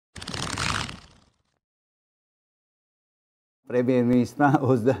პრემიერ-მინისტრმა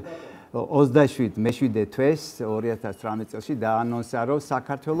 27 თვეს 2018 წელს დაანონსა, რომ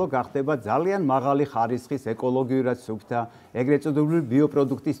საქართველო გახდება ძალიან მაღალი ხარისხის ეკოლოგიურად სუფთა, ეგრეთ წოდებული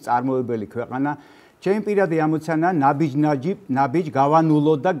ბიოპროდუქტის წარმოებელი ქვეყანა. ჩემი პირადი ამოცანა ნაბიჯ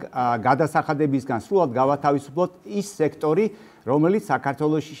გავანულოთ და გადასახადებისგან სრულად გავათავისუფლოთ ის სექტორი, რომელიც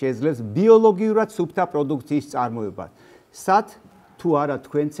საქართველოში შეძლებს ბიოლოგიურად სუფთა პროდუქციის წარმოებას. სად თუ არა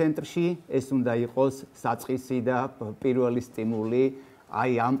თქვენ ცენტრში ეს უნდა იყოს საწყისი და პირველი სტიმული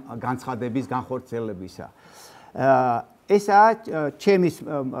აი ამ განცხადების განხორციელებისა. ესაა ჩემის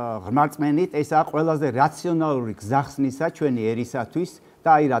ღრმარწმენით, ესაა ყველაზე რაციონალური გზახსნისა ჩვენი ერისათვის და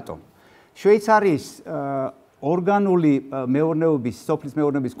აი რატომ. შვეიცარიის ორგანული მეურნეობის, სოფლის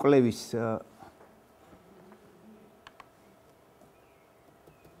მეურნეობის კვლევის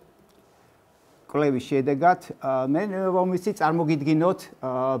კვლევის შედეგად მე მომიცი წარმოგიდგინოთ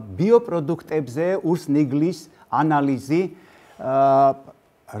ბიოპროდუქტებზე ურსნიგლის ანალიზი,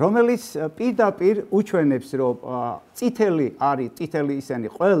 რომელიც პირდაპირ უჩვენებს, რომ წითელი არის, წითელი ისენი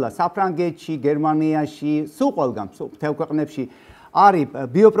ყველა საფრანგეთში, გერმანიაში, სულ ყველგან, მთელ ქვეყნებში არის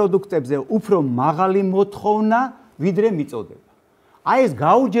ბიოპროდუქტებზე უფრო მაღალი მოთხოვნა, ვიდრე მიწოდება. აი ეს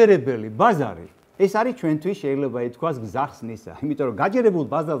გაუჯერებელი ბაზარი, ეს არის ჩვენთვის შეიძლება ითქვას გზახსნისა, იმიტომ რომ გაჯერებულ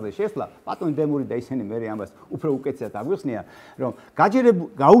ბაზარზე შესვლა, ბატონი დემური და ისინი მე ამას უფრო უკეთესად აგვიხსნიან, რომ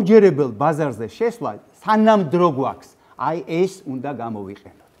გაუჯერებელ ბაზარზე შესვლა სანამდრო გვაქვს, აი ეს უნდა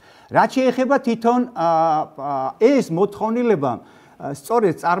გამოვიყენოთ. რაც შეეხება თვითონ ეს მოთხოვნილება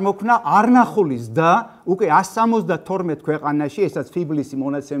სწორედ წარმოქმნა არნახულის და უკვე 172 ქვეყანაში, ესაც ფიბლისი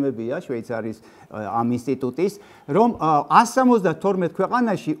მონაცემებია შვეიცარიის ამ ინსტიტუტის, რომ 172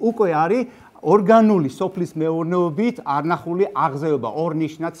 ქვეყანაში უკვე არის ორგანული სოფლის მეურნეობით არნახული აღზევება,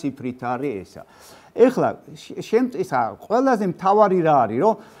 ორნიშნა ციფრით არის ესა. ეხლა ესა ყველაზე მთავარი რა არის,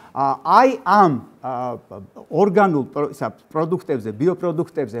 რომ აი ამ ორგანულ პროდუქტებზე,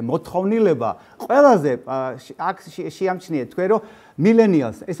 ბიოპროდუქტებზე მოთხოვნილება ყველაზე აქ შეამჩნიეთ თქვენ, რომ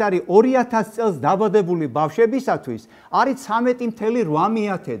მილენიალს, ეს არის 2000 წელს დაბადებული ბავშვებისათვის, არის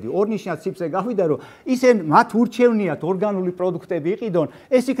 13.8, ორნიშნად ციფრზე გავიდა, რომ ისენ მათ ურჩევნიათ ორგანული პროდუქტები იყიდონ,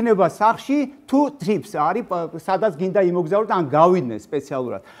 ეს იქნება სახლში თუ ტრიპს არის, სადაც გინდა იმოგზაუროთ ან გავიდნენ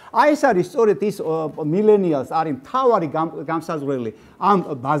სპეციალურად. აი ეს არის სწორედ ის მილენიალს არის მთავარი გამსაზღვრელი ამ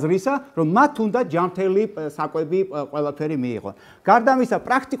ბაზრისა, რომ მათ უნდა ჯანმრთელი საკვები ყველაფერი მიიღონ. გარდა ამისა,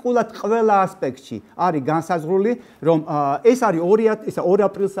 პრაქტიკულად ყველა ასპექტში არის განსაზღვრული, რომ ეს არის 2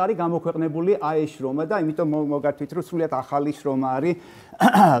 აპრილს არის გამოქვეყნებული აი ეს შრომა და იმიტომ მოგართვით, რომ სრულიად ახალი შრომა არის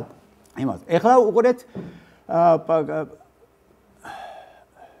იმას. ეხლა უყურეთ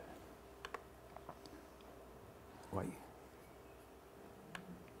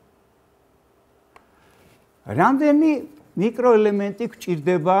რამდენი მიკროელემენტი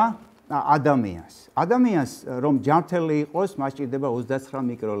გვჭირდება ადამიანს. ადამიანს რომ ჯანმრთელი იყოს, მას ჭირდება 29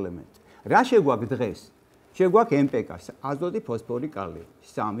 მიკროელემენტი. რა შეგვაქვს დღეს? შეგვაქვს MPK, აზოტი, ფოსფორი, კალიუმი,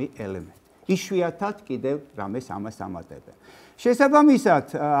 3 ელემენტი. იშვიათად კიდევ რამეს ამას ამატებენ. შესაბამისად,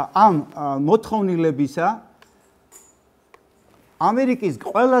 ამ მოთხოვნილებისა ამერიკის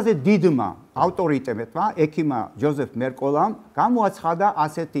ყველაზე დიდმა ავტორიტეტმა, ექიმმა ჯოზეფ მერკოლამ გამოაცხადა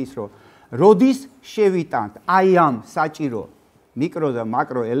ასეთი ის, რომ როდის შევიტანთ აი ამ საჭირო მიკრო და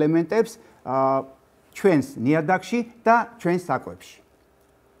მაკრო ელემენტებს ჩვენს ნიადაგში და ჩვენს საკვებში.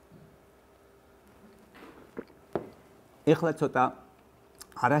 ეხლა ცოტა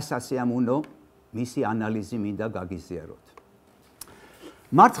არასასიამოვნო მისი ანალიზი მინდა გაგიზიაროთ.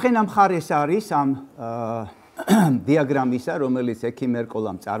 მარცხენა მხარეს არის ამ დიაგრამისა, რომელიც ექიმ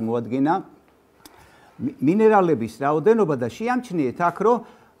მერკოლამ წარმოადგინა, მინერალების რაოდენობა და შეამჩნიეთ აქ, რომ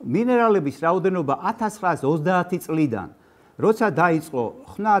მინერალების რაოდენობა 1930 წლიდან, როცა დაიწყო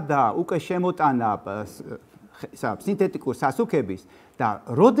ხნა და უკვე შემოტანა სინთეტიკურ სასუქების და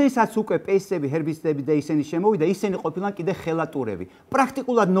როდესაც უკვე პესტები, ჰერბიციდები და ისინი შემოვიდა, ისინი ყოფილან კიდე ხელატურები.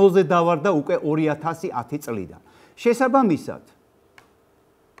 პრაქტიკულად ნოლზე დავარდა უკვე 2010 წლიდან.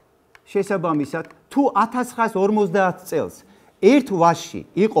 შესაბამისად, თუ 1950 წელს ერთ ვაშში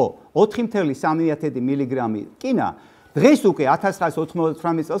იყო 4,3 მილიგრამი რკინა, დღეს უკვე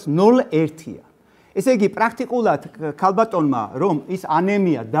 1998 წელს 0,1-ია. ესე იგი, პრაქტიკულად ქალბატონმა, რომ ის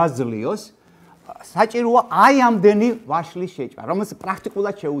ანემია დაძლიოს, საჭიროა აი ამდენი ვაშლის შეჭრა, რომელიც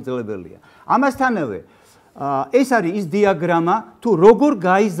პრაქტიკულად შეუძლებელია. ამასთანავე, ეს არის ის დიაგრამა, თუ როგორ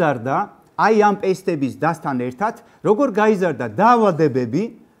გაიზარდა აი ამ პესტების დასთან ერთად, როგორ გაიზარდა დაავადებები,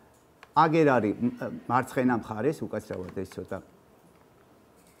 აგერ არის მარცხენა მხარეს, უკაცრავად ეს ცოტა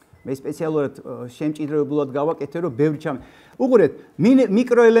მე სპეციალურად შემჭიდროებულად გავაკეთე, რომ ბევრი უყურეთ,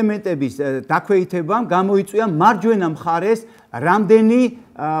 მიკროელემენტების დაქვეითებამ გამოიწვია მარჯვენა მხარეს რამდენი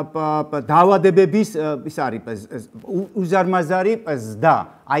დაავადებების ის არის უზარმაზარი ზრდა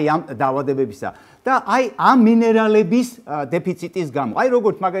აი ამ დაავადებებისა და აი ამ მინერალების დეფიციტის გამო. აი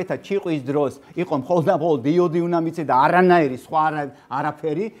როგორც მაგალითად ჭიყვის დროს იყო მხოლოდ დიოდი უნდა მიცე და არანაირი სხვა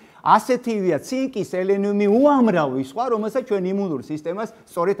არაფერი, ასეთივეა ცინკი, სელენიუმი, უამრავი სხვა, რომელსაც ჩვენ იმუნურ სისტემას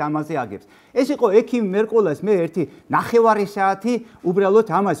სწორედ ამაზე აგებს. ეს იყო ექიმ მერკოლას მე ერთი ნახევარი საათი უბრალოდ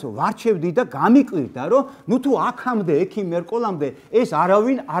ამას ვარჩევდი და გამიკვირდა, რომ ნუ თუ აქამდე ექიმ მერკოლამდე ეს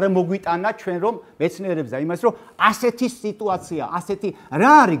არავინ არ მოგვიტანა ჩვენ რომ მეცნიერებს და იმას რომ ასეთი სიტუაცია, ასეთი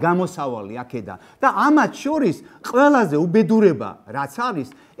რა არის გამოსავალი აქედან და ამათ შორის ყველაზე უბედურება რაც არის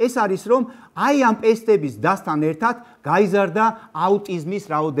ეს არის რომ აი ამ პესტების დასთან ერთად გაიზარდა აუტიზმის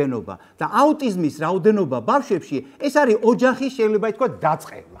რაოდენობა და აუტიზმის რაოდენობა ბავშვებში ეს არის ოჯახი შეიძლება ითქვას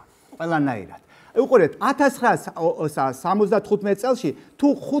დაწყევლა ყველანაირად. უყურეთ 1975 წელს თუ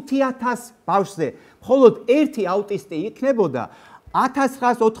 5000 ბავშვზე მხოლოდ ერთი აუტისტი იქნებოდა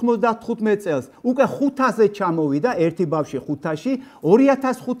 1995 წელს უკვე 500-ზე ჩამოვიდა ერთი ბავშვი 500-ში,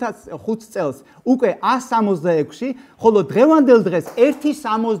 2005 წელს უკვე 166-ში, ხოლო დღევანდელ დღეს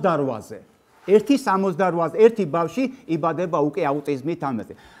 168-ზე. 168-ზე ერთი ბავშვი იბადება უკვე აუტიზმით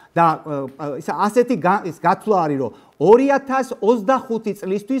ამაზე. და ასეთი გათვლა არის რომ 2025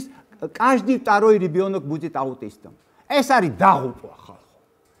 წლისთვის каждый второй ребенок будет аутистом. ეს არის დაღუპვა ხალხო.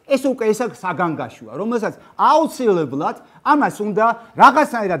 ეს უკვე საგანგაშოა, რომელსაც აუცილებლად ამას უნდა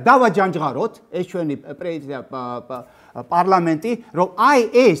რაღაცნაირად დავაჯანჯღაროთ, ეს ჩვენი პარლამენტი, რომ აი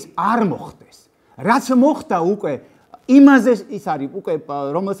ეს არ მოხდეს. რაც მოხდა უკვე იმაზე ის არის უკვე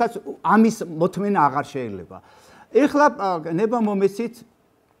რომელსაც ამის მოთმენა აღარ შეიძლება. ეხლა ნება მომეცით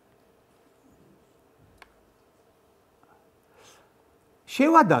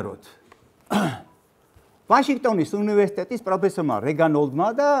შევადაროთ ვაშინგტონის უნივერსიტეტის პროფესორმა რეგანოლდმა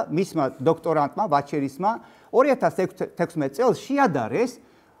და მისმა დოქტორანტმა ვაჩერისმა 2016 წელს შეადარეს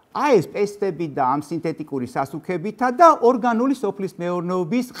აი ეს პესტები და ამ სინთეტიკური სასუქებითა და ორგანული სოფლის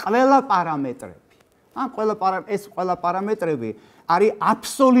მეურნეობის ყველა პარამეტრები. ამ ყველა პარამეტრები არის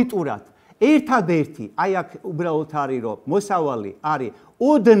აბსოლუტურად ერთადერთი, აი აქ უბრალოდ არის რომ მოსავალი არის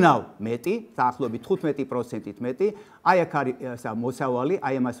ოდნავ მეტი, დაახლოებით 15%-ით მეტი, აი აქ არის მოსავალი,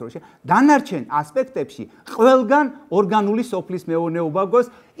 აი ამას რო დანარჩენ ასპექტებში ყველგან ორგანული სოფლის მეურნეობა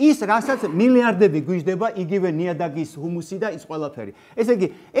გოს ის რასაც მილიარდები გვიждდება იგივე ნიადაგის ჰუმუსი და ის ყველაფერი. ესე იგი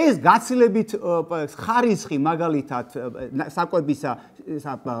ეს გაცილებით ხარისხი მაგალითად საკვებისა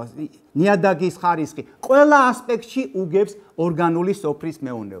ნიადაგის ხარისხი ყველა ასპექტში უგებს ორგანული სოფლის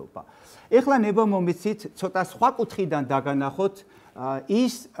მეურნეობა. ეხლა ნება მომიცით ცოტა სხვა კუთხიდან დაგანახოთ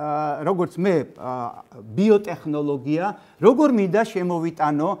ის როგორც მე ბიოტექნოლოგია როგორ მინდა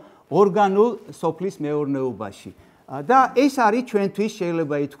შემოვიტანო ორგანულ სოფლის მეურნეობაში და ეს არის ჩვენთვის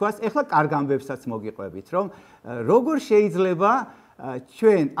შეიძლება ითქვას ეხლა კარგ ამბებსაც მოგიყვებით რომ როგორ შეიძლება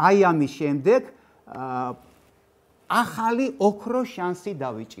ჩვენ აი ამის შემდეგ ახალი ოქროს შანსი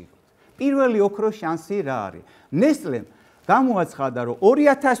დავიჭიროთ. პირველი ოქროს შანსი რა არის? ნესტლემ გამოაცხადა რომ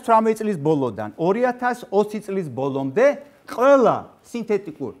 2018 წლის ბოლოდან 2020 წლის ბოლომდე ყველა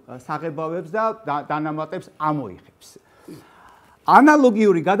სინთეტიკურ საღებავებს და დანამატებს ამოიღებს.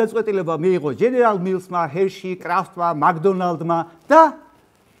 ანალოგიური გადაწყვეტილება მიიღო General Mills-მა, Hershey, Kraft-მა, McDonald-მა და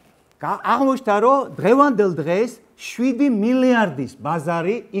აღმოჩნდა რომ დღევანდელ დღეს 7 მილიარდის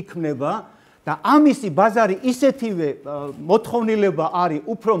ბაზარი იქმნება და ამისი ბაზარი ისეთივე მოთხოვნილება არის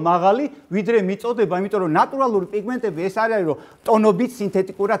უფრო მაღალი, ვიდრე მიწოდება, იმიტომ რომ ნატურალური პიგმენტები ეს არის რომ ტონობით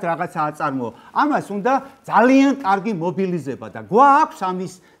სინთეტიკურად რაღაცა აწარმოო. ამას უნდა ძალიან კარგი მობილიზება და გვაქვს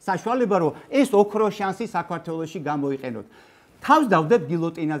ამის საშუალება რომ ეს ოქროს შანსი საქართველოში გამოიყენოთ. თავს დავდებ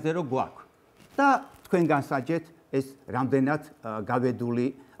გილოტინაზე რომ გვაქვს და თქვენ განსაჯეთ ეს რამდენად გავედული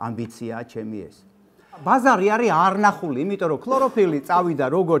ამბიციაა ჩემი ეს. ბაზარი არის არნახული, იმიტომ რომ ქლოროფილი წავიდა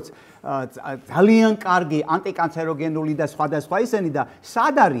როგორც ძალიან კარგი ანტიკანცეროგენული და სხვადასხვა ისენი და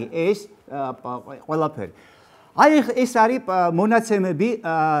სად არის ეს ყველაფერი. აი ეს არის მონაცემები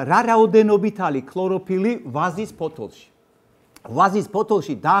რა რაოდენობით არის ქლოროფილი ვაზის ფოთოლში. ვაზის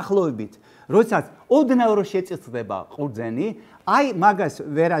ფოთოლში დაახლოებით, როდესაც ოდნავ რო შეწიწდება ყურძენი, აი მაგას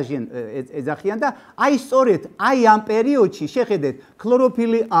ვერაჟენ ეძახიან და აი სწორედ აი ამ პერიოდში შეხედეთ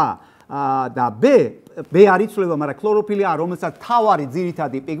ქლოროფილი A და B არ იცვლება, მაგრამ ქლოროფილი A, რომელსაც თავარი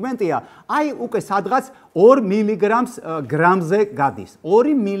ძირითადი პიგმენტია, აი უკვე სადღაც 2 მილიგრამს გრამზე გადის.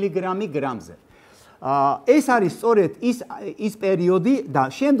 2 მილიგრამი გრამზე. ეს არის სწორედ ის პერიოდი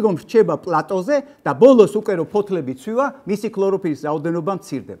და შემდგომ რჩება პლატოზე და ბოლოს უკვე რო ფოთლები ცვივა, მისი ქლოროფილის რაოდენობა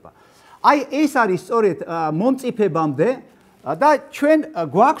მცირდება. აი ეს არის სწორედ მომწიფებამდე და ჩვენ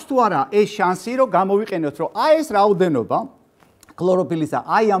გვაქვს თუ არა ეს შანსი რომ გამოვიყენოთ რომ აი ეს რაოდენობა ქლოროფილისა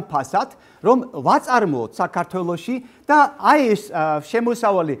აი ამ ფასად რომ ვაწარმოოთ საქართველოში და აი ეს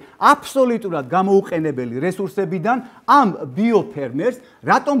შემოსავალი აბსოლუტურად გამოუყენებელი რესურსებიდან ამ ბიოფერმერს,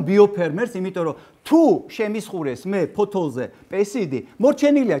 რატომ ბიოფერმერს? იმიტომ რომ თუ შემისხურეს მე ფოთოლზე პესიდი,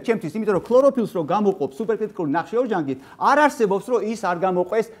 მორჩენილია ჩემთვის, იმიტომ რომ ქლოროფილს რო გამოყოფ სუპერკრიტიკული ნახშირორჟანგით, არ არსებობს რომ ის არ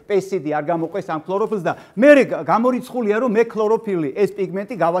გამოყვეს პესიდი, არ გამოყვეს ამ ქლოროფილს და მე გამორიცხულია რომ მე ქლოროფილი ეს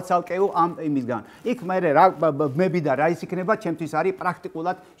პიგმენტი გავაცალკეო ამ იმისგან. იქ მე რა ბმები და რა ის იქნება, ჩემთვის არის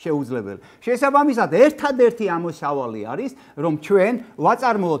პრაქტიკულად შეუძლებელი. შესაბამისად, ერთადერთი ამოსავალი არის, რომ ჩვენ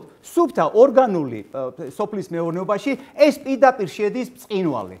ვაწარმოოთ სუფთა ორგანული სოფლის მეურნეობაში ეს პირდაპირ შედის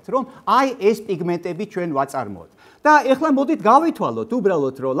ბრწყინვალეთ, რომ აი ეს პიგმენტები ჩვენ ვაწარმოოთ. და ეხლა მოდით გავითვალოთ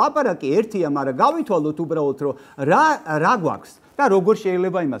უბრალოდ რომ ლაპარაკი ერთია, მაგრამ გავითვალოთ უბრალოდ რომ რა გვაქვს და როგორ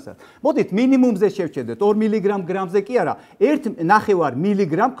შეიძლება იმასაც. მოდით მინიმუმზე შევჩერდეთ 2 მგ გრამზე კი არა, 1.5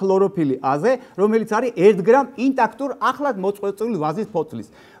 მგ ქლოროფილი აზე, რომელიც არის 1 გრამ ინტაქტურ ახლად მოწყვეტილი ვაზის ფოთლის.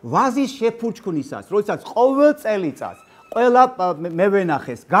 ვაზის შეფურჩქვნისას, როდესაც ყოველ წელიწადს ყველა მე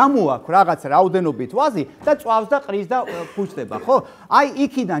ვენახეს, გამოაქვს რაღაც რაოდენობით ვაზი და წვავს და ყრის და ფუჭდება, ხო?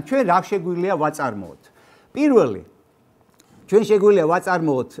 აი იქიდან ჩვენ რა შეგვიძლია ვაწარმოოთ? პირველი, ჩვენ შეგვიძლია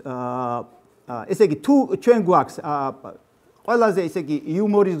ვაწარმოოთ, ესე იგი, თუ ჩვენ გვაქვს ყველაზე ესე იგი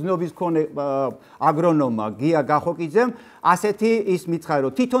იუმორის გნობის მქონე აგრონომა გია გახოკიძემ ასეთი ის მიცხადა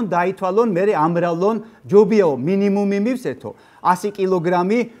რომ თვითონ დაითვალონ მე ამრავლონ ჯობიაო მინიმუმი მივსეთო 100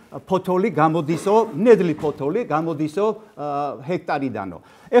 კილოგრამი ფოთოლი გამოდისო ნედლი ფოთოლი გამოდისო ჰექტარიდანო.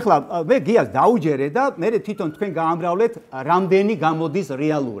 ეხლა მე გიას დაუჯერე და მე თვითონ თქვენ გაამრავლეთ რამდენი გამოდის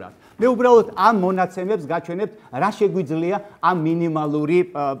რეალურად. მე უბრალოდ ამ მონაცემებს გაჩვენებთ რა შეგვიძლია ამ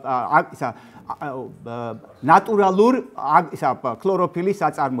მინიმალური ისა ნატურალურ ქლოროფილის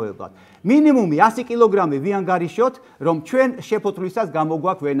საწარმოებლად. მინიმუმი 100 კილოგრამი ვიანგარიშოთ, რომ ჩვენ შეფოთლისას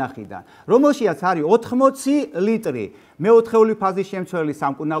გამოგვაქვს ვენახიდან, რომელშიაც არის 80 ლიტრი მეოთხეული ფაზის შემცველი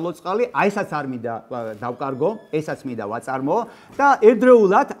სამკურნალო წყალი, აი ესაც არ მინდა დავკარგო, ესაც მინდა ვაწარმოო და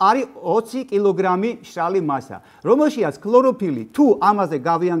ერთდროულად არის 20 კილოგრამი მშრალი მასა, რომელშიაც ქლოროფილი თუ ამაზე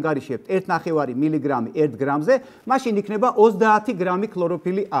გავიანგარიშებთ 1.5 მგ 1 გრამზე, მაშინ იქნება 30 გრამი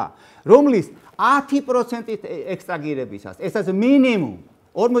ქლოროფილი A, რომლის 10%-ით ექსტრაგირებისას, ესაც მინიმუმ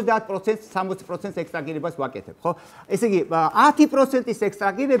 50% 60% ექსტრაგირებას ვაკეთებ, ხო? ესე იგი 10%-ის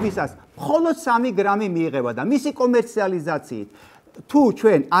ექსტრაგირებისას მხოლოდ 3 გრამი მიიღება და მისი კომერციალიზაციით თუ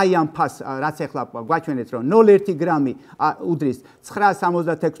ჩვენ აი ამ ფას რაც ახლა გვაჩვენეთ რომ 0.1 გრამი უდრის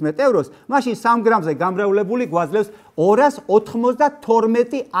 976 ევროს, მაშინ 3 გრამზე გამრავლებული გვაძლევს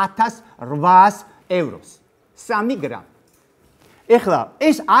 292,800 ევროს. 3 გრამი. ეხლა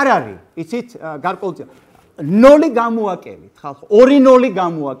ეს არ არის, იცით, გარკვეულწილად 0 გამოაკელით, ხალხო, 2 0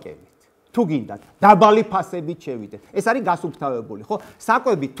 გამოაკელით. თუ გინდათ, დაბალი ფასებით შევიდეთ. ეს არის გასუფთავებული, ხო?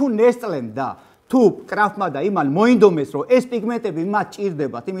 საკვები თუ ნესტლემ და თუ კრაფტმა და იმან მოინდომეს, რომ ეს პიგმენტები მათ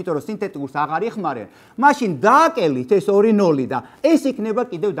ჭირდებათ, იმიტომ რომ სინთეტიკურს აღარ იხმარენ, მაშინ დააკელით ეს 2 0 და ეს იქნება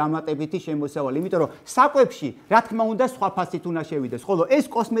კიდევ დამატებითი შემოსავალი, იმიტომ რომ საკვებში, რა თქმა უნდა, სხვა ფასით უნდა შევიდეს, ხოლო ეს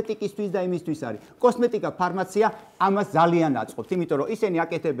კოსმეტიკისთვის და იმისთვის არის. კოსმეტიკა, ფარმაცია ამას ძალიან აწყობს, იმიტომ რომ ისინი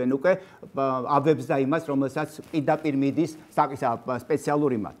აკეთებენ უკვე აბებს და იმას, რომელსაც პირდაპირ მიდის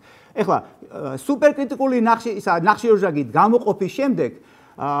სპეციალური მათ. ეხლა სუპერკრიტიკული ნახშირორჟანგით გამოყოფის შემდეგ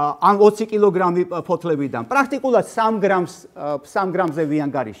ამ 20 კილოგრამი ფოთლებიდან პრაქტიკულად 3 გრამზე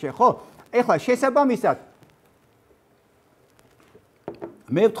ვიანგარიშე, ხო? ეხლა შესაბამისად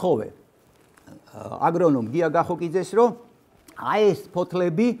მე ვთხოვე აგრონომ გია გახოკიძეს, რომ აი ეს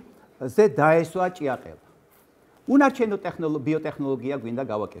ფოთლებიზე დაესვა ჭიაყელა. უნარჩენო ბიოტექნოლოგია გვინდა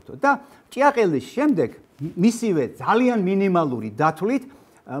გავაკეთოთ და ჭიაყელის შემდეგ მისივე ძალიან მინიმალური დათვლით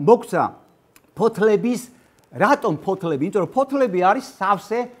მოგცა ფოთლების რატომ ფოთლები? იმიტომ რომ ფოთლები არის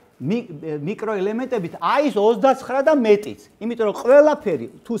სავსე მიკროელემენტებით, აი ეს 29 და მეტიც. იმიტომ რომ ყველაფერი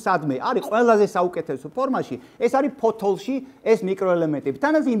თუ სადმე არის ყველაზე საუკეთესო ფორმაში, ეს არის ფოთოლში ეს მიკროელემენტები,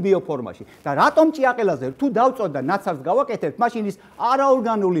 თანაც იმ ბიოფორმაში. და რატომ ჭიაყელაზე თუ დავწოთ და ნაცარს გავაკეთებთ, მაშინ ის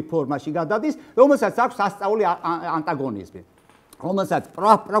არაორგანული ფორმაში გადადის, რომელსაც აქვს სასწაული ანტაგონიზმი. რომელსაც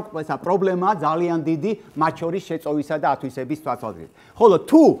პრობლემაა ძალიან დიდი მათ შორის შეწოვისა და ათვისების თვალსაზრისით. ხოლო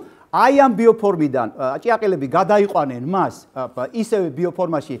თუ აი ამ ბიოფორმიდან ჭიაყელები გადაიყვანენ მას ისევე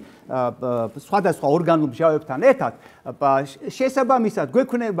ბიოფორმაში სხვადასხვა ორგანულ მჟავებთან ერთად, შესაბამისად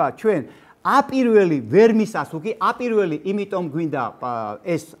გვექნება ჩვენ აპირველი ვერმისასუკი, აპირველი იმიტომ გვინდა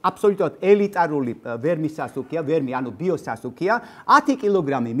ეს აბსოლუტურად ელიტარული ვერმისასუკია, ვერმი ანუ ბიოსასუკია, 10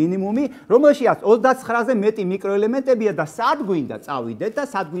 კილოგრამი მინიმუმი, რომელშიაც 29-ზე მეტი მიკროელემენტებია და სად გვინდა წავიდეთ და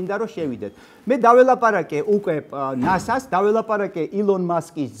სად გვინდა რომ შევიდეთ. მე დაველაპარაკე უკვე NASA-ს, დაველაპარაკე ილონ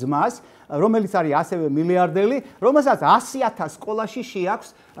მასკის ძმას, რომელიც არის ასევე მილიარდელი, რომელსაც 100,000 სკოლაში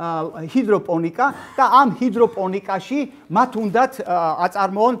შეაქვს ჰიდროპონიკა და ამ ჰიდროპონიკაში მათ უნდათ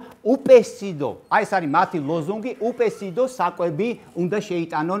აწარმოონ უპესიდო. აი ეს არის მათი ლოზუნგი, უპესიდო საკვები უნდა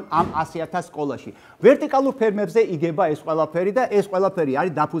შეიტანონ ამ 100,000 სკოლაში. ვერტიკალურ ფერმებზე იგება ეს ყველაფერი და ეს ყველაფერი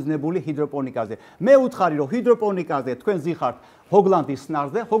არის დაფუძნებული ჰიდროპონიკაზე. მე ვუთხარი რომ ჰიდროპონიკაზე თქვენ ზიხართ ჰოგლანდის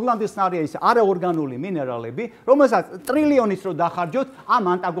სნარზე, ჰოგლანდის სნარია ის არაორგანული მინერალები, რომელსაც ტრილიონის რო დახარჯოთ, ამ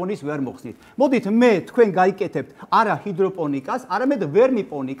ანტაგონის ვერ მოხსნით. მოდით მე თქვენ გაიკეთებთ არა ჰიდროპონიკას, არამედ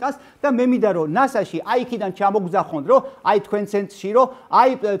ვერმიპონიკას და მე მინდა რომ NASA-ში აი იქიდან ჩამოგზახონ, რომ აი თქვენ ცენტრში რომ აი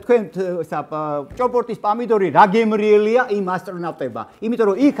თქვენ ჭოპორტის პამიდორი რა გემრიელია იმ ასტრონავტებმა. იმიტომ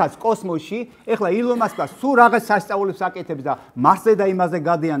რომ იქაც კოსმოსში, ეხლა ილონ მასკა სულ რაღაც სასწაულებს აკეთებს და მარსზე და იმაზე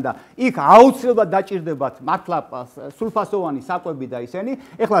გადიან და იქ აუცილებლად დაჭირდებათ მართლა სულფასოვანი საკვები და ისენი.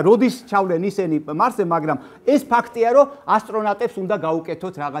 ეხლა როდის ჩავლენ ისენი მარსზე, მაგრამ ეს ფაქტია, რომ ასტრონავტებს უნდა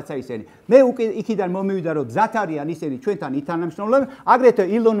გაუკეთოთ რაღაცა ისენი. მე იქიდან მომივიდა, რომ გზად არიან ისინი ჩვენთან ითანამშრომლობენ, აგრეთვე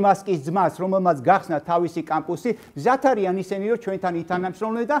ილონ მასკის ძმას, რომელმაც გახსნა თავისი კამპუსი, გზად არიან ისინი, რომ ჩვენთან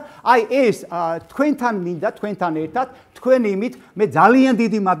ითანამშრომლობენ და აი ეს თქვენთან მინდა, თქვენთან ერთად, თქვენი იმით მე ძალიან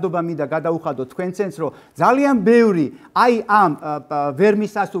დიდი მადლობა მინდა გადაუხადოთ თქვენ ცენტრს, რომ ძალიან ბევრი აი ამ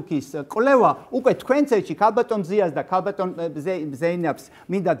ვერმისასუქის კვლევა უკვე თქვენ ცენტრში ქალბატონ ზიას და ქალბატონ ზეინაბს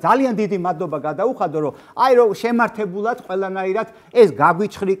მინდა ძალიან დიდი მადლობა გადაუხადო, რომ აი რომ შემართებულად ყველანაირად ეს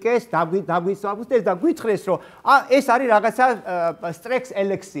გაგვიჩხრიკეს, დაგვისვაბუსტეს და გვითხრეს, რომ ეს არის რაღაცა სტრექს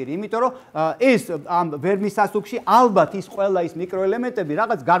ელექსირი, იმიტომ რომ ეს ამ ვერმისასუქში ალბათ ის ყველა ის მიკროელემენტები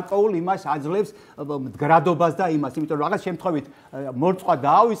რაღაც გარკვეულ იმას აძლევს მდგრადობას და იმას, იმიტომ რომ რაღაც შემთხვევით მორწყვა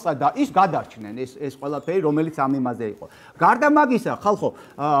დაავიწყა და ის გადარჩნენ ეს ყველაფერი, რომელიც ამ იმაზე იყო. გარდა მაგისა, ხალხო,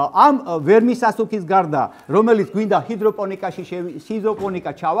 ამ ვერმისასუქის გარდა, რომელიც გვინდა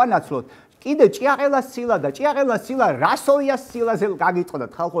ჰიდროპონიკა ჩავანაცვლოთ, კიდე ჭიაყელას ცილა და ჭიაყელას ცილა რა სოიას ცილაზე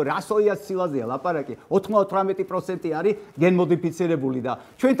გაგიწყდათ, ხალხო, რა სოიას ცილაზეა ლაპარაკი, 98% არის გენმოდიფიცირებული და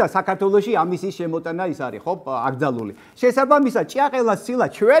ჩვენთან საქართველოში ამის შემოტანა ის არის, ხო, აკრძალული. შესაბამისად, ჭიაყელას ცილა,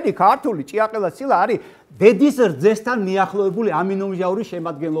 ჩვენი ქართული ჭიაყელას ცილა არის დედის რძესთან მიახლოებული ამინომჟავური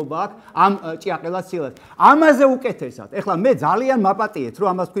შემადგენლობა აქვს ამ ჭიაყელას ცილას. ამაზე უკეთესად. ეხლა მე ძალიან მაპატიეთ, რომ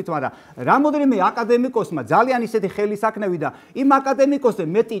ამას ვქვით, მაგრამ რამოდენიმე აკადემიკოსმა ძალიან ისეთი ხელისაქნევი და იმ აკადემიკოსზე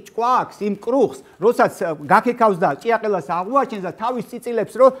მეტი ჭკვა აქვს იმ კრუხს, როსაც გაქეკავს და ჭიაყელას აღმოაჩენს და თავის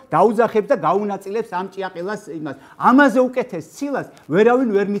წიწილებს რო დაუძახებს და გაუნაწილებს ამ ჭიაყელას იმას. ამაზე უკეთეს ცილას ვერავინ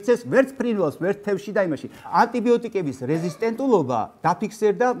ვერ მიცეს, ვერც ფრინველს, ვერც თევზში და იმაში. ანტიბიოტიკების რეზისტენტულობა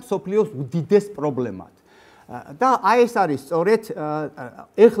დაფიქსირდა მსოფლიოს უდიდეს პრობლემად. და აი ეს არის სწორედ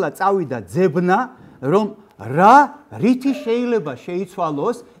ეხლა წავიდა ძებნა, რომ რითი შეიძლება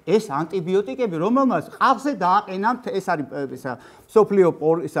შეიცვალოს ეს ანტიბიოტიკები, რომელმაც ყავზე დააყენამთ, ეს არის მსოფლიო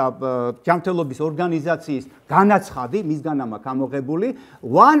ჯანმრთელობის ორგანიზაციის განაცხადი, მისგან ამაქვს ამოღებული,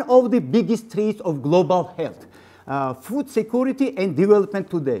 one of the biggest threats of global health, food security and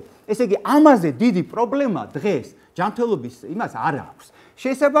development today. ესე იგი, ამაზე დიდი პრობლემა დღეს ჯანმრთელობის იმას არ აქვს.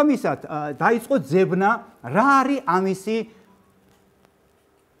 შესაბამისად, დაიწყო ძებნა, რა არის ამისი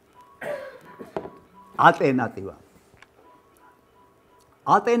ალტერნატივა.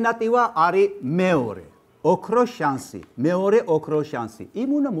 ალტერნატივა არის მეორე, ოქროს შანსი, მეორე ოქროს შანსი,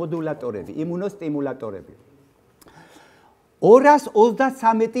 იმუნომოდულატორები, იმუნოსტიმულატორები.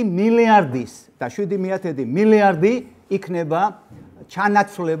 233 მილიარდის და 7 მილიარდი იქნება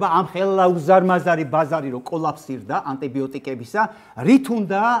ჩანაცვლება ამ ხელაუზარმაზარი ბაზარი რო კოლაფსირდა ანტიბიოტიკებისა, რით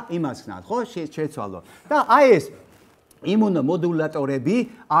უნდა იმას ხნათ, ხო, შეცვალო. და აი ეს იმუნომოდულატორები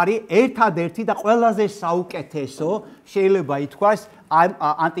არის ერთადერთი და ყველაზე საუკეთესო შეიძლება ითქვას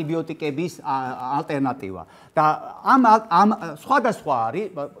ანტიბიოტიკების ალტერნატივა. და ამ სხვადასხვა არის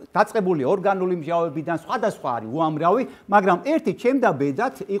დაწყებული ორგანული მჟავებიდან, სხვადასხვა არის უამრავი, მაგრამ ერთი ჩემდა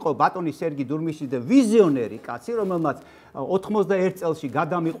ბედად იყო ბატონი სერგი დურმიშიძე ვიზიონერი კაცი, რომელმაც 91 წელში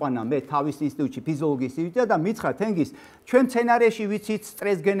გადამიყვანა მე თავის ინსტიტუტში ფიზიოლოგიის ინსტიტუტში და მითხრა თენგის ჩვენ სცენარიაში ვიცით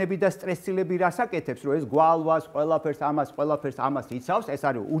სტრესგენები და სტრესცილები რას აკეთებს, რომ ეს გვალვას, ყველაფერს ამას იცავს, ეს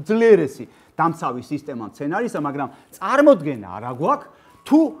არის უძლიერესი დამცავი სისტემა სცენარისა, მაგრამ წარმოდგენა არ აგვაქვს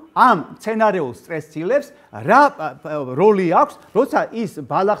თუ ამ სცენარეულ სტრესცილებს რა როლი აქვს, როცა ის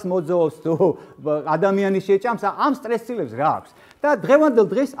ბალახს მოძოვს თუ ადამიანის შეჭამს, ამ სტრესცილებს რა აქვს. და დღევანდელ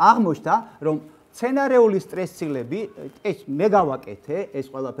დღეს აღმოჩნდა, რომ სცენარეული სტრესცილები, ეს მე გავაკეთე, ეს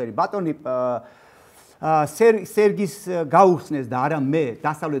ყველაფერი ბატონი სერგის გაუხსნეს და არა მე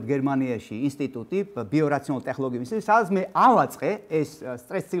დასავლეთ გერმანიაში ინსტიტუტი ბიორაციონალ ტექნოლოგიების ინსტიტუტი, სადაც მე ავაწყე ეს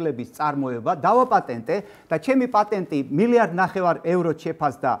სტრესცილების წარმოება, დავაპატენტე და ჩემი პატენტი 1,5 მილიარდ ევროთ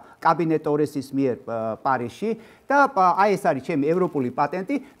შეფასდა კაბინეტ ორესის მიერ პარიზში და აი ეს არის ჩემი ევროპული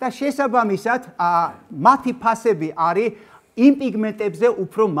პატენტი და შესაბამისად მათი ფასები არის იმ პიგმენტებზე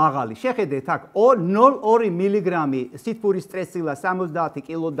უფრო მაღალი. შეხედეთ აქ 0,2 მილიგრამი სითბურის სტრესილა 70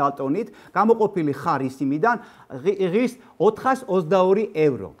 კილოდალტონით გამოყოფილი ხარისიმიდან ღირს 422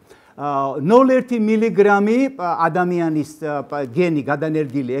 евро. 0,1 მილიგრამი ადამიანის გენი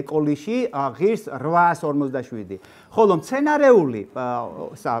გადანერგილი ეკოლიში ღირს 857. ხოლო მცენარეული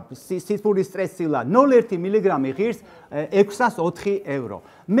სითბურის სტრესილა 0,1 მილიგრამი ღირს 604 евро.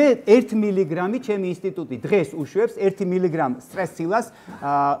 მე 1 მილიგრამი ჩემი ინსტიტუტი დღეს უშვებს 1 მილიგრამ სტრესილას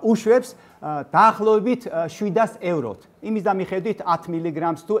უშვებს დაახლოებით 700 ევროთ. იმის და მიხედვით 10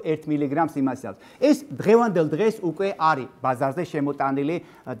 მილიგრამს თუ 1 მილიგრამს იმას აქვს. ეს დღევანდელ დღეს უკვე არის ბაზარზე შემოტანილი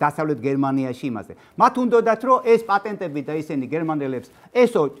დასავლეთ გერმანიაში იმაზე. მათ უნდათ რომ ეს პატენტები და ისინი გერმანელებს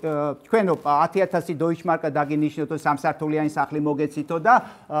ესო ჩვენო 10000 დოიჩმარკა დაგინიშნოთ სამსართულიანი სახლი მოგეცითო და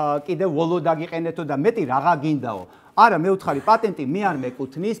კიდევ ვოლო დაგიყენეთო და მეტი რაღა გინდაო. არა მე ვთხარი პატენტი მე არ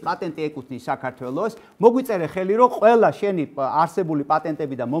მეკუთვნის, პატენტი ეკუთვნის საქართველოს. მოგვიწერე ხელი რომ ყველა შენი არსებული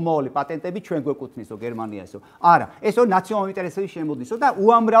პატენტები და მომავალი პატენტები ჩვენ გვეკუთვნისო გერმანიასო. არა, ესო ნაციონალური ინტერესების შემოდისო და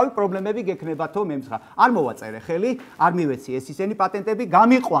უამრავი პრობლემები გექნებათო მემცხა. არ მოვაწერე ხელი, არ მივეცი ეს ისინი პატენტები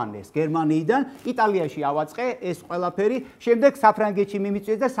გამიყვანეს გერმანიიდან, იტალიაში ავაწყე ეს ყველაფერი, შემდეგ საფრანგეთში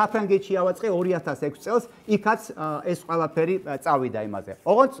მიმიწვიეს და საფრანგეთში ავაწყე 2006 წელს, იქაც ეს ყველაფერი წავიდა იმაზე.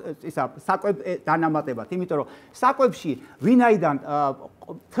 ოღონდ ისა საკვებ დანამატებად, იმიტომ რომ საკვებში ვინაიდან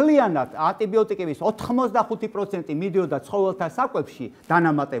თლიანად ანტიბიოტიკების 85% მიდიოდა ცხოველთა საკვებში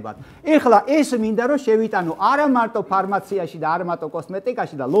დანამატებად. ეხლა ეს მინდა რომ შევიტანო არა მარტო ფარმაციაში და არა მარტო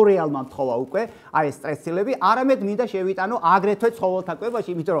კოსმეტიკაში და ლორეალმა მთხოვა უკვე აი ეს სტრესილები, არამედ მინდა შევიტანო აგრეთვე ცხოველთა კვებაში,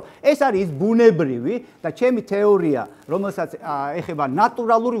 იმიტომ რომ ეს არის ბუნებრივი და ჩემი თეორია, რომელსაც ეხება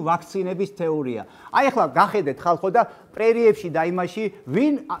ნატურალური ვაქცინების თეორია. აი ახლა გახედეთ ხალხო და პრერიებში და იმაში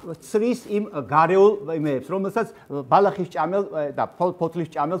ვინ ცრის იმ გარეულ იმებს, რომელსაც ბალახის ჭამელ და ფოთლის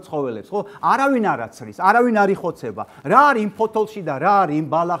ჭამელ ცხოველებს, ხო? არავინ არ აცრის, არავინ არ იხოცება. რა არის იმ ფოთოლში და რა არის იმ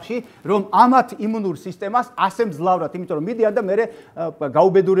ბალახში, რომ ამათ იმუნურ სისტემას ასე მძლავრად, იმიტომ რომ მიდიან და მერე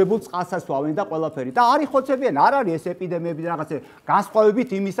გაუბედურებულ წყალს ასვავენ და ყველაფერი. და არ იხოცებიან, არ არის ეს ეპიდემიები და რაღაცები. განსხვავებით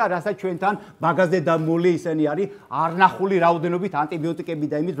იმისა, რასაც ჩვენთან ბაგაზე დამული ისინი არის არნახული რაოდენობით ანტიბიოტიკები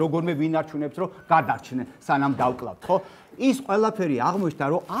და იმით როგორმე ვინარჩუნებთ, რომ გადარჩნენ სანამ დავკლავთ, ხო? ის ყველაფერი აღმოჩნდა,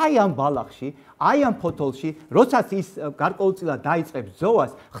 რომ აი ამ ბალახში, აი ამ ფოთოლში, როდესაც ის გარკვეულწილად დაიწყებს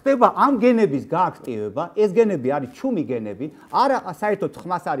ზოვას, ხდება ამ გენების გააქტივება, ეს გენები არის ჩუმი გენები, არა საერთოდ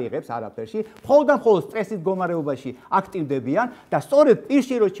ხმას არ იღებს არაფერში, მხოლოდ და მხოლოდ სტრესის მდგომარეობაში აქტივდებიან და სწორედ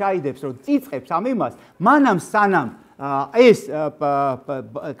პირში რო ჩაიდებს, რომ წიწყებს ამ იმას, მანამ სანამ ეს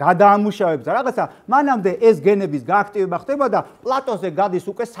გადაამუშავებს და რაღაცა, მანამდე ეს გენების გააქტივება ხდება და პლატოზე გადის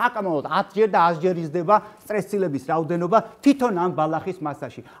უკვე საკმაოდ 10-ჯერ და 100-ჯერ იზრდება სტრესილების რაოდენობა თვითონ ამ ბალახის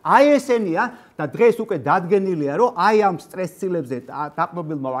მასაში. აი ესენია და დღეს უკვე დადგენილია, რომ აი ამ სტრესილებზე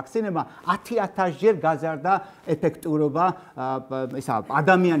დაყრდნობილმა ვაქცინებმა 10,000-ჯერ გაზარდა ეფექტურობა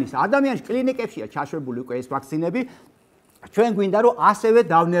ადამიანის კლინიკებშია ჩაშვებული უკვე ეს ვაქცინები. ჩვენ გვინდა რომ ასევე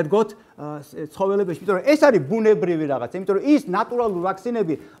დავნერგოთ ცხოველებებში, იმიტომ რომ ეს არის ბუნებრივი რაღაცა, იმიტომ რომ ის ნატურალური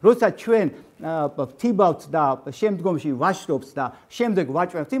ვაქცინები, როდესაც ჩვენ ვთიბავთ და შემდგომში ვაშრობთ და შემდეგ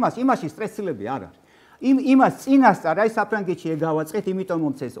ვაჭვევთ იმაში სტრესილები არ არის. იმას წინასწარ აი საფრანგეთში ეგავაწყეთ, იმიტომ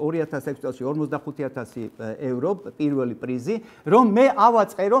მომწეს 2006 წელს 45,000 евро პირველი პრიზი, რომ მე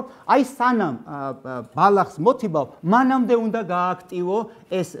ავაწყე, რომ აი სანამ ბალახს მოთიბავ, მანამდე უნდა გააქტივო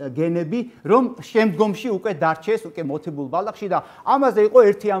ეს გენები, რომ შემდგომში უკვე დარჩეს უკვე მოთიბულ ბალახში და ამაზე იყო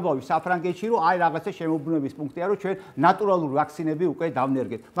ერთი ამბავი საფრანგეთში, რომ აი რაღაცა შემოbrunების პუნქტია, რომ ჩვენ ნატურალური ვაქცინები უკვე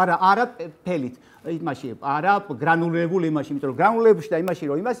დავნერგეთ, მაგრამ არა ფელით. იმაში არა გრანულირებული იმაში, იმიტომ რომ გრანულირებულში და იმაში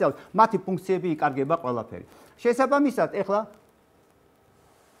რომ იმას აქვს, მათი ფუნქციები იკარგება ყველაფერი. შესაბამისად, ეხლა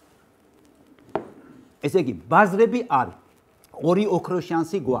ესე იგი, ბაზრები არის. ორი ოქრო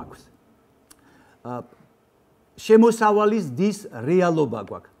შანსი გვაქვს. შემოსავალის დის რეალობა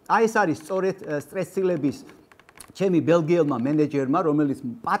გვაქვს. აი ეს არის სწორედ სტრესილების ჩემი ბელგიელმა მენეჯერმა, რომელიც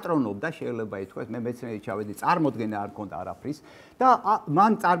პატრონობდა, შეიძლება ითქვას, მე მეცნიერი ჩავედი, წარმოდგენა არ მქონდა არაფრის და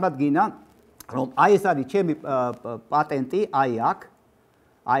მან წარმადგინა რომ აი ეს არის ჩემი პატენტი, აი აქ,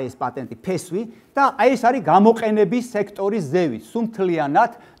 აი ეს პატენტი ფესვი და აი ეს არის გამოყენების სექტორის ზევით,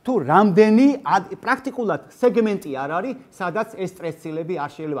 სუმთლიანად თუ რამდენი პრაქტიკულად სეგმენტი არ არის, სადაც ეს სტრესილები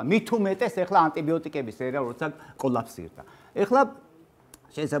არ შეიძლება. მით უმეტეს ეხლა ანტიბიოტიკების ერა როცა კოლაფსირდა. ეხლა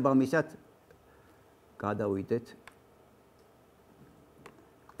შესაბამისად გადავიდეთ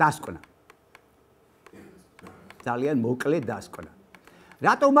დასკვნა. ძალიან მოკლე დასკვნა.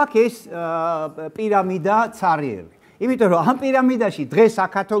 რატომ აქ ეს პირამიდა цаრიელი? იმიტომ რომ ამ პირამიდაში დღეს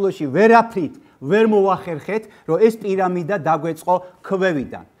საქართველოში ვერაფრით ვერ მოახერხეთ, რომ ეს პირამიდა დაგვეწყო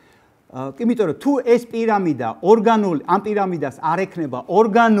ქვევიდან. იმიტომ რომ თუ ეს პირამიდა ორგანული, ამ პირამიდას არ ექნება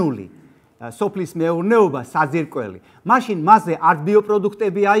ორგანული სოფლის მეურნეობა საძირკველი. მაშინ მასზე არც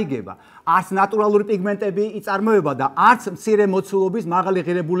ბიოპროდუქტები აიგება, არც ნატურალური პიგმენტები იწარმოება და არც მცირე მოცულობის მაღალი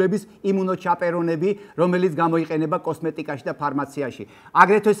ღირებულების იმუნოჩაპერონები, რომელიც გამოიყენება კოსმეტიკაში და ფარმაციაში.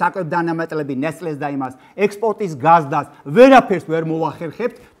 აგრეთვე საკვებდანამატლები ნესტლეს და იმას, ექსპორტის გაზდას, ვერაფერს ვერ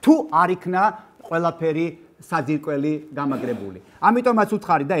მოახერხებთ, თუ არ იქნა ყველაფერი საძირკველი გამაგრებული. ამიტომაც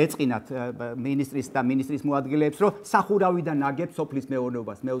უთხარი და ეწყინათ მინისტრის და მინისტრის მოადგილეებს, რომ სახურავიდან ნაგებ სოფლის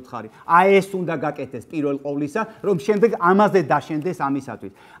მეურნეობას მე უთხარი. აი ეს უნდა გაკეთდეს პირველ ყოვლისა, რომ შემდეგ ამაზე დაშენდეს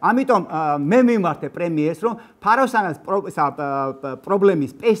ამისათვის. ამიტომ მე მიმართე პრემიერს, რომ ფაროსანას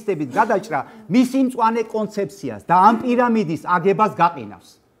პრობლემის პესტებით გადაჭრა მისი მწვანე კონცეფციას და ამ პირამიდის აგებას გაყინავს.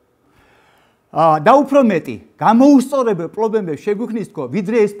 და უფრო მეტი, გამოუსწორებელ პრობლემებს შეგვიქმნის თქო,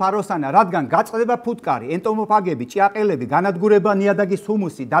 ვიდრე ეს ფაროსანა, რადგან გაწყდება ფუტკარი, ენტომოფაგები, ჭიაყელები, განადგურება ნიადაგის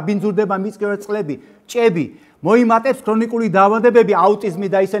ჰუმუსი, დაბინძურდება მიწისქვეშა ჭები, მოიმატებს ქრონიკული დაავადებები, აუტიზმი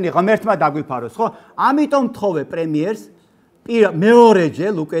და ისინი ღმერთმა დაგვიფაროს, ხო? ამიტომ თხოვე პრემიერს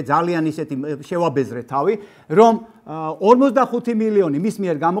მეორეჯერ უკვე ძალიან ისეთი შევაბეზრე თავი, რომ 45 მილიონი მის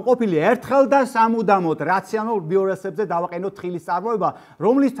მიერ გამოყოფილი ერთხელ და სამუდამოდ რაციონალურ ბიორესურსებზე დავაყენოთ თხილის წარმოება,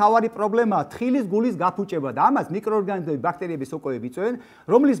 რომლის მთავარი პრობლემაა თხილის გულის გაფუჭება და ამას მიკროორგანიზმები, ბაქტერიები სოკოები იწვევენ,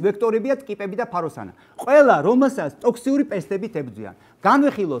 რომლის ვექტორებია ტკიპები და ფაროსანა. ყველა რომელსაც ტოქსიური პესტებით ებრძვიან.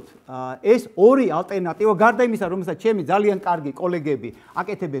 განვიხილოთ ეს ორი ალტერნატივა, გარდა იმისა, რომელსაც ჩემი ძალიან კარგი კოლეგები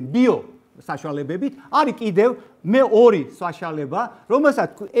აკეთებენ ბიო საშუალებებით, არის კიდევ მეორე საშუალება, რომელსაც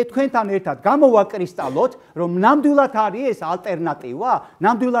თქვენთან ერთად გამოვაკრისტალოთ, რომ ნამდვილად არის ეს ალტერნატივა,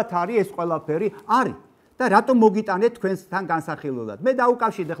 ნამდვილად არის ეს ყველაფერი არის. და რატომ მოგიტანეთ თქვენთან განსახილველად? მე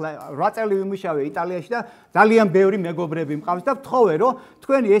დაუკავშირდი ახლა 8 წელი ვიმუშავე იტალიაში და ძალიან ბევრი მეგობრები მყავს და ვთხოვე, რომ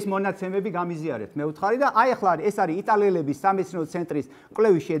თქვენი ეს მონაცემები გამიზიარეთ. მე ვთხარი და აი ახლა ეს არის იტალიელების სამეცნიერო ცენტრის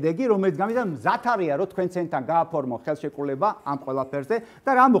კვლევის შედეგი, რომელიც გამიზიარა მზად არიან, რომ თქვენ ცენტრთან გააფორმო ხელშეკრულება ამ ყველაფერზე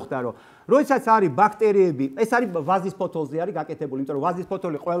და რა მოხდა, რომ როდესაც არის ბაქტერიები, ეს არის ვაზის ფოთოლზე არის გაკეთებული, იმიტომ რომ ვაზის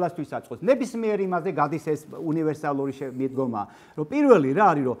ფოთოლი ყველასთვის აწყობს. ნებისმიერ იმაზე გადის ეს უნივერსალური მიდგომა, რომ პირველი რა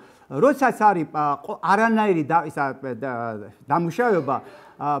არის, რომ როდესაც არის არანაირი დამუშავება,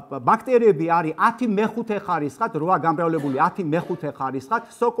 ბაქტერიები არის 10 მეხუთე ხარისხად, 8 გამრავლებული 10 მეხუთე ხარისხად,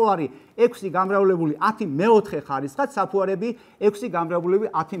 სოკო არის 6 გამრავლებული 10 მეოთხე ხარისხად, საფუარები 6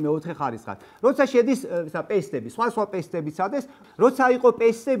 გამრავლებული 10 მეოთხე ხარისხად. როცა შედის პესტები, სხვა პესტები წადეს, როცა იყო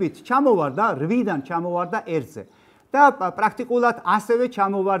პესტებით, ჩამოვარდა 8-დან ჩამოვარდა 1-ზე. და პრაქტიკულად ასევე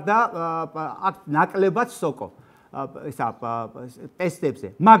ჩამოვარდა აქ ნაკლებად სოკო.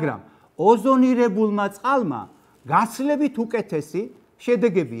 პესტებზე, მაგრამ ოზონირებულმა წყალმა გაცილებით უკეთესი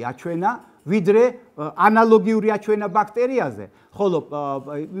შედეგები აჩვენა, ვიდრე ანალოგიური აჩვენა ბაქტერიაზე, ხოლო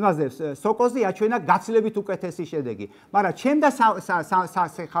იმაზე სოკოზე აჩვენა გაცილებით უკეთესი შედეგი. მაგრამ ჩემ და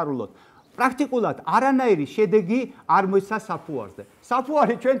სასიხარულოდ პრაქტიკულად არანაირი შედეგი არ მოიცა საფუარზე.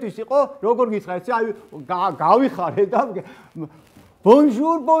 საფუარი ჩვენთვის იყო, როგორ გითხარით, აი გავიხარე და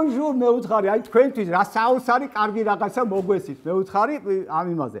Bonjour, მე უთხარი, აი თქვენთვის რა საოცარი კარგი რაღაცა მოგვესით, მე უთხარი ამ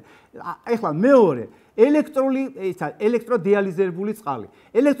იმაზე. ეხლა მეორე, ელექტროდიალიზებული წყალი.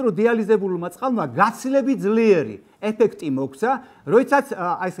 ელექტროდიალიზებულმა წყალმა გაცილებით ძლიერი ეფექტი მოგვცა, როდესაც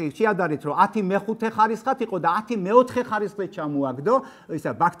აი ესე შეადარეთ, რომ 10 მეხუთე ხარისხად იყო და 10 მეოთხე ხარისხზე ჩამოაგდო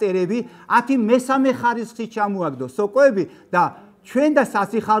ისა ბაქტერიები, 10 მესამე ხარისხში ჩამოაგდო სოკოები და ჩვენ და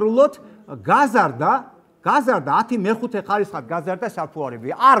სასიხარულოდ გაზარდა 10 მეხუთე ხარისხად გაზარდა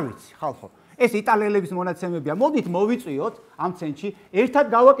საფუარები. არ ვიცი, ხალხო. ეს იტალიელების მონაცემებია. მოდით მოვიწვიოთ ამ ცენტრში, ერთად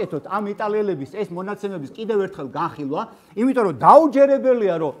გავაკეთოთ ამ იტალიელების ეს მონაცემების კიდევ ერთხელ განხილვა, იმიტომ რომ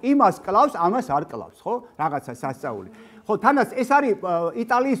დაუჯერებელია, რომ იმას კლავს, ამას არ კლავს, ხო? რაღაცა სასწაული. ხო, თანაც ეს არის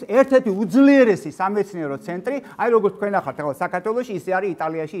იტალიის ერთ-ერთი უძლიერესი სამეცნიერო ცენტრი, აი როგორც თქვენ ახართ, ახლა საქართველოში ისე არის,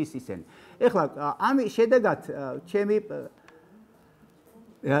 იტალიაში ისენი. ეხლა ამის შედეგად ჩემი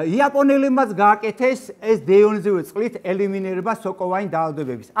იაპონელებმაც გააკეთეს ეს დეიონიზებული წყლით ელიმინირება სოკოვანი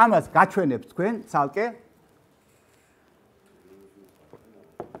დაავადებების. ამას გაჩვენებთ თქვენ ცალკე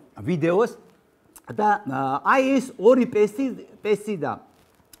ვიდეოს და აი ეს ორი პესტი და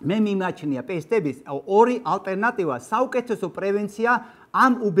მე მიმაჩნია პესტების ორი ალტერნატივა საუკეთესო პრევენცია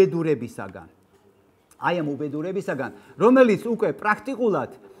ამ უბედურებისაგან. აი ამ უბედურებისაგან, რომელიც უკვე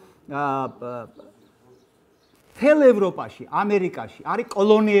პრაქტიკულად მთელ ევროპაში, ამერიკაში არის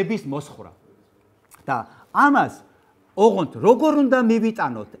კოლონიების მოსხვრა. და ამას ოღონდ როგორ უნდა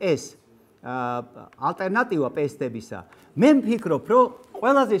მივიტანოთ ეს ალტერნატივა პესტებისა? მე ვფიქრობ, რომ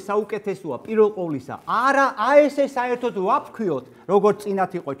ყველაზე საუკეთესოა პირველ ყოვლისა არა ესე საერთოდ ვაფქვიოთ, როგორც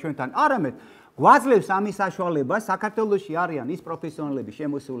წინათ იყო ჩვენთან, არამედ გვაძლევს ამის საშუალება, საქართველოში არიან ის პროფესიონალები,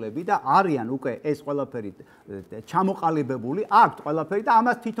 შემოსულები და არიან უკვე ეს ყველაფერი ჩამოყალიბებული, აქვთ ყველაფერი და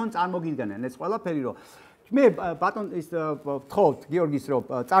ამას თვითონ წარმოგიდგენენ ეს ყველაფერი, რომ მე ბატონ ის ვთხოვთ გიორგის რომ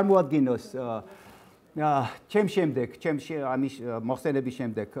წარმოადგინოს ჩემ შემდეგ, ამის მოხსენების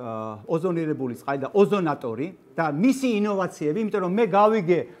შემდეგ ოზონირებული წყალი და ოზონატორი და მისი ინოვაციები, იმიტომ რომ მე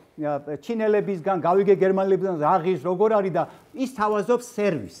გავიგე ჩინელებისგან, გავიგე გერმანელებისგან რა ღირს როგორ არის და ის თავაზობს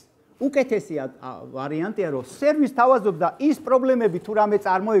სერვისს. უკეთესი ვარიანტია რომ სერვისს თავაზობს და ის პრობლემები თუ რამე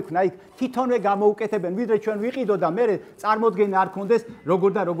წარმოიქმნა, იქ თვითონვე გამოუკეთებენ, ვიდრე ჩვენ ვიყიდო და მე წარმოდგენა არ ქონდეს როგორ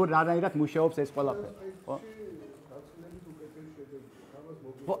და როგორ რანაირად მუშაობს ეს ყველაფერი.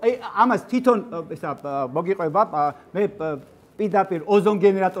 ამას თვითონ მოგიყვება მე პირდაპირ ოზონ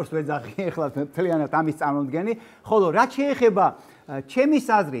გენერატორს ვეძახი ახლა მთლიანად ამის წარმოდგენი, ხოლო რაც შეეხება ჩემის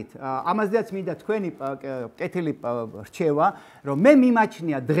აზრით, ამაზეც მინდა თქვენი კეთილი რჩევა, რომ მე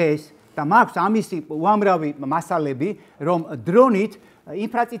მიმაჩნია დღეს და მაქვს ამისი უამრავი მასალები, რომ დრონით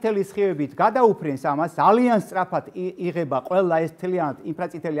ინფრაწითელი სხივებით გადაუფრენს ამას, ძალიან სწრაფად იღება ყველა ეს მთლიანად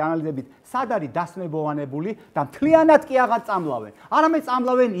ინფრაწითელი ანალიზებით, სად არის დასნებოვანებული და მთლიანად კი აღარ წამლავენ. არამედ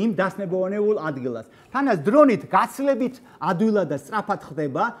წამლავენ იმ დასნებოვანებულ ადგილას. თანაც დრონით გაცლებით ადვილად და სწრაფად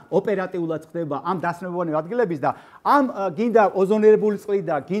ხდება, ოპერატიულად ხდება ამ დასნებოვანებულ ადგილების და ამ გინდა ოზონირებული წყლით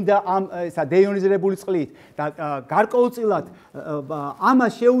და გინდა ამ დეიონიზირებული წყლით და გარკვეულწილად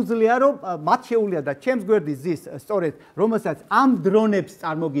ამას შეუძლია რომ მათ შეუძლია და ჩემს გვერდის ზის სწორედ რომელსაც ამ დრონებს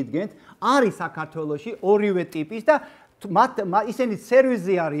წარმოგიდგენთ არის საქართველოში ორივე ტიპის და ისინი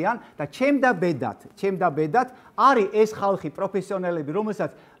სერვიზი არიან და ჩემ და ბედად არის ეს ხალხი პროფესიონალები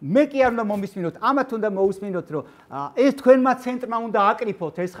რომელსაც მე კი არ უნდა მომისმინოთ ამათ უნდა მოусმინოთ რომ ეს თქვენმა ცენტრმა უნდა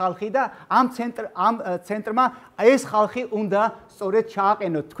აკრიფოთ ეს ხალხი და ამ ცენტრმა ეს ხალხი უნდა სწორედ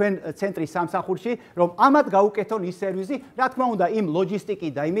ჩააყენოთ თქვენ ცენტრის სამსახურში რომ ამათ გაუკეთონ ის სერვიზი რა თქმა უნდა იმ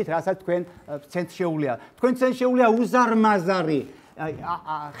ლოჯისტიკით და იმით რასაც თქვენ ცენტრს შეუძლია თქვენ ცენტრს შეუძლია უზარმაზარი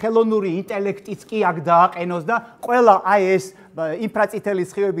ხელოვნური ინტელექტიც კი აქ დააყენოს და ყველა აი ეს ინფრაწითელი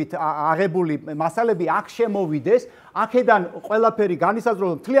სხივებით აღებული მასალები აქ შემოვიდეს, აქედან ყველაფერი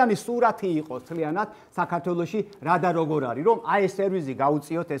განისაზღვროს, მთლიანი სურათი იყოს მთლიანად საქართველოში რა და როგორ არის, რომ აი ეს სერვიზი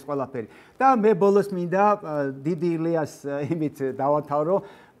გაუწიოთ ეს ყველაფერი. და მე ბოლოს მინდა დიდი ილიას იმით დავათავრო,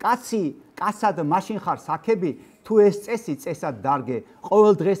 კაცად მაშინ ხარ საქები, თუ ეს წესი წესად დარგე,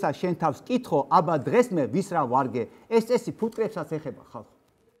 ყოველ დღესა შენ თავს კითხო, აბა დღეს მე ვის რა ვარგე, ეს წესი ფუტკრებსაც ეხება ხალხს.